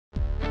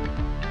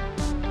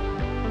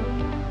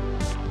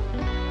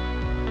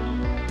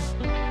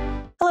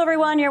Hello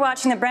everyone, you're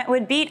watching the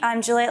Brentwood Beat. I'm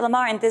Juliette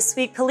Lamar, and this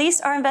week police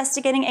are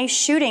investigating a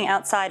shooting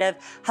outside of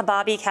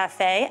Habibi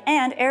Cafe,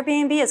 and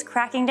Airbnb is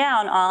cracking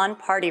down on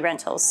party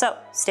rentals, so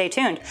stay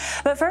tuned.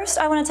 But first,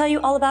 I want to tell you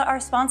all about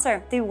our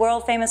sponsor. The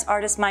world-famous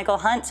artist Michael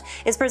Hunt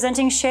is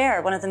presenting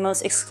Share, one of the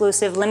most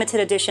exclusive limited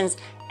editions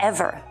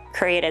ever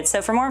created.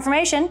 So for more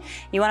information,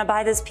 you want to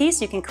buy this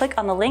piece, you can click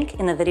on the link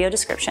in the video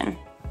description.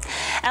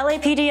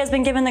 LAPD has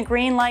been given the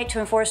green light to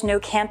enforce no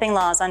camping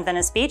laws on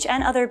Venice Beach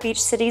and other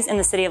beach cities in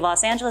the city of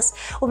Los Angeles.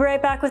 We'll be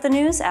right back with the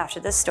news after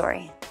this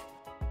story.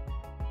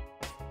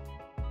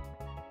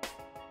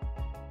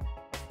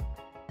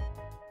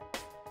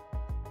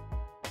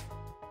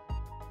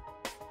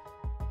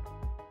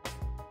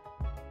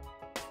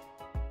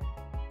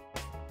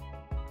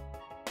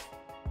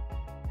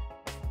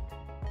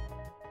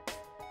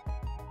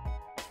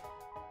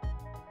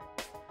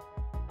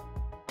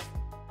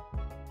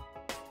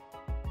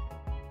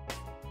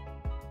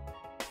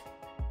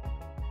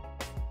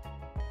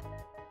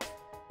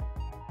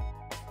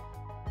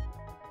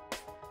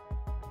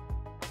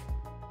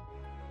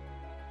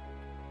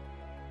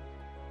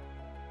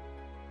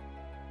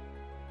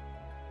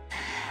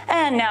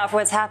 And now for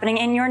what's happening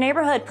in your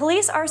neighborhood.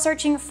 Police are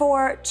searching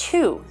for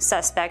two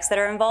suspects that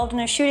are involved in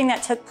a shooting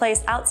that took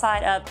place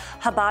outside of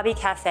Habibi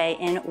Cafe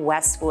in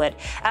Westwood.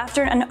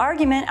 After an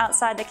argument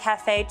outside the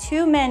cafe,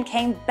 two men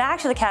came back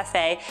to the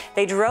cafe,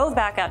 they drove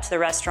back out to the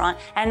restaurant,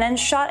 and then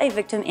shot a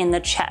victim in the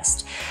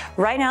chest.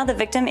 Right now, the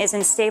victim is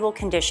in stable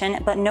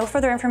condition, but no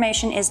further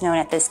information is known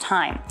at this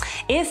time.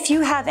 If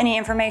you have any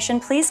information,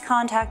 please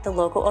contact the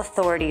local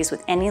authorities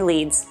with any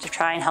leads to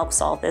try and help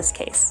solve this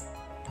case.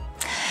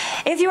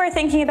 If you are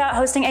thinking about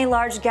hosting a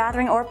large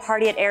gathering or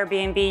party at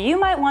Airbnb, you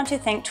might want to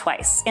think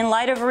twice. In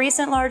light of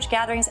recent large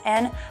gatherings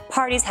and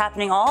parties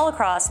happening all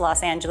across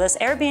Los Angeles,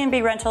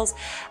 Airbnb rentals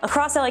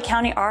across LA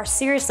County are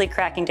seriously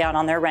cracking down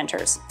on their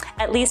renters.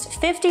 At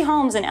least 50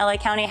 homes in LA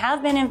County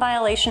have been in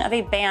violation of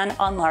a ban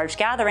on large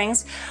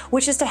gatherings,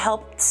 which is to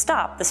help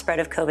stop the spread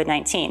of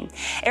COVID-19.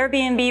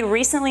 Airbnb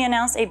recently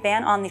announced a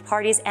ban on the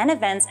parties and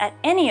events at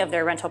any of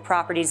their rental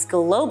properties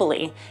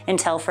globally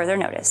until further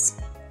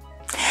notice.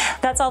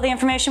 That's all the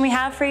information we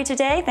have for you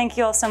today. Thank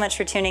you all so much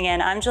for tuning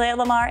in. I'm Juliette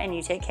Lamar, and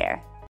you take care.